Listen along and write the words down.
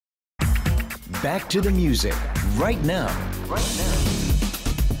back to the music right now.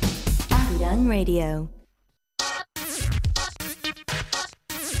 Arirang Radio.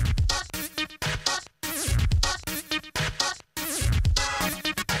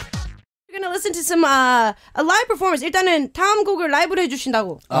 We're gonna listen to some a live performance. 일단은 다음 곡을 라이브로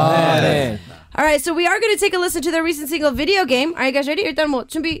해주신다고. 네. All right, so we are gonna take a listen to their recent single video game. Are you guys ready? 일단 뭐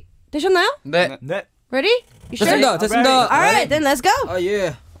준비 되셨나요? 네. Ready? You sure? 됐습니다. All right, then let's go. 아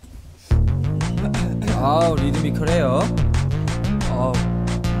예. 리드미컬해요.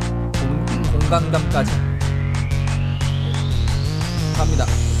 공간감까지 갑니다.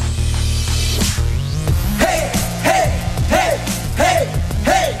 Hey, hey, hey, hey,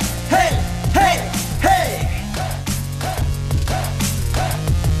 hey, hey, hey, hey.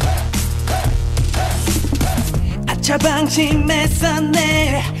 아차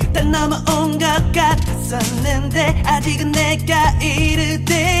방심했었네. 딴 넘어온 것 같았었는데 아직은 내가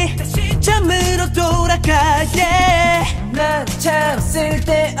이르되 다시 잠으로 돌아가게. 난 참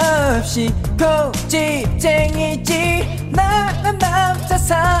쓸데없이 고집쟁이지. 나는 남자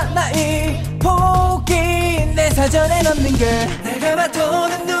사나이 포기 내 사전에 넣는 걸. 내가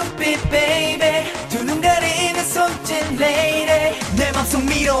봐도는 눈빛 baby 두 눈 가리는 손짓 lady 내 맘속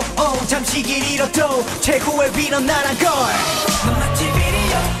미로 잠시 길 잃어도 최고의 위로 날아갈 걸. 넌 마치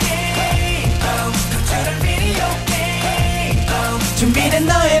비디오 게임 거칠은 비디오 게임 준비된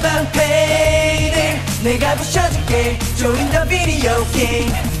너의 방패를 내가 부셔줄게. Join the video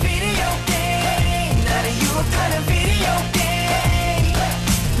game. 비디오 게임 나를 유혹하는 비디오 게임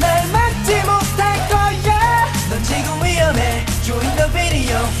날 막지 못할 거야. 넌 지금 위험해. Join the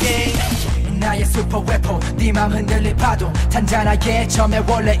video game. 나의 슈퍼 웨폰 네 맘 흔들릴 파도 단단하게 점에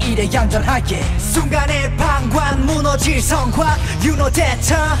원래 이래 얌전하게 순간의 방광 무너질 성곽 You know that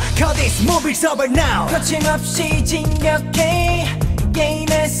time Call this movie's over now. 거침없이 진격해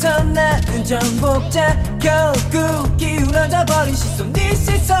게임에서 나는 정복자. 결국 기울어져 버린 시선 네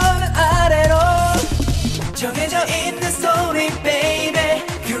시선은 아래로 정해져 있는 소리 baby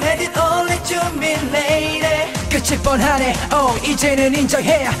You let it only 준비 lady 끝일 뻔하네 이제는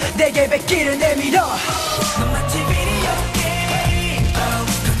인정해야 내게 뱉기를 내밀어. 넌 마치 비디오 게임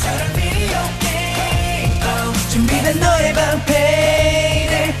거칠은 비디오 게임 준비된 너의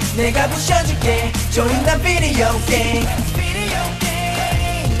방패를 내가 부셔줄게. Join the video game. 비디오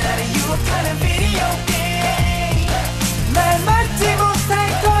게임 나를 유혹하는 비디오 게임 날 막지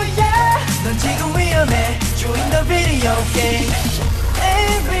못할 거야. 넌 지금 위험해. Join the video game.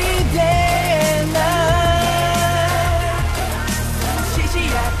 Every day and night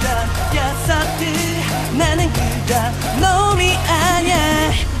시시하던 녀석들 나는 그런 놈이 아냐.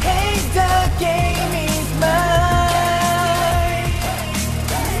 Hey, the game is mine.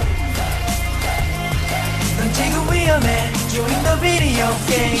 넌 지금 위험해. Join the video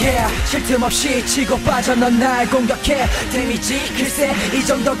game. Yeah, 쉴 틈 없이 치고 빠져 넌 날 공격해. 데미지 글쎄 이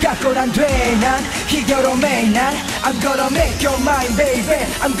정도 갖고는 안 돼. 난 희결함해. 난 I'm gonna make you mine baby.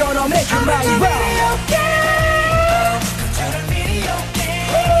 I'm gonna make you mine. video game. 거칠은 비디오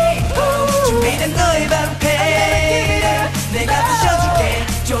게임 준비된 너의 방패를 내가 부셔줄게.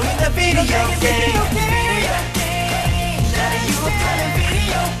 Join the video game. 나를 유혹하는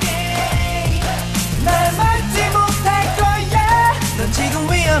비디오 게임 날 막지 못할 거야. 넌 지금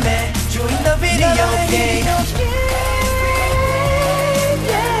위험해. Join the video game.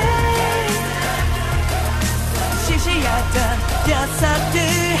 시시하던 녀석들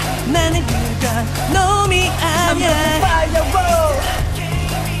나는 그런 놈이 아냐.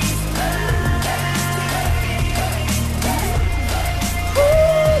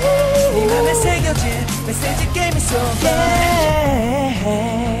 네 맘에 새겨진 메시지 게임 속에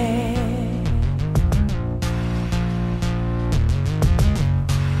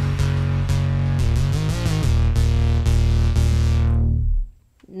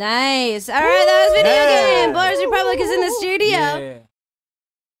Nice. All right, that was video game. Boys Republic is in the studio. 예.